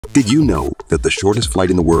Did you know that the shortest flight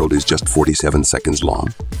in the world is just 47 seconds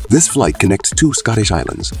long? This flight connects two Scottish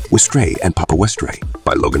islands, Westray and Papa Westray,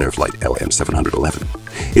 by Loganair Flight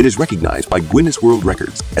LM711. It is recognized by Guinness World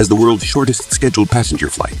Records as the world's shortest scheduled passenger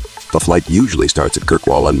flight. The flight usually starts at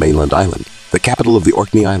Kirkwall on mainland Island, the capital of the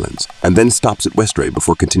Orkney Islands, and then stops at Westray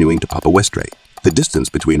before continuing to Papa Westray. The distance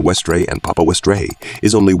between Westray and Papa Westray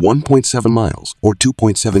is only 1.7 miles, or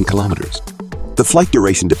 2.7 kilometers. The flight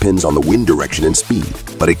duration depends on the wind direction and speed,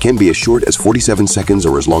 but it can be as short as 47 seconds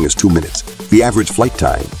or as long as 2 minutes. The average flight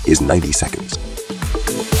time is 90 seconds.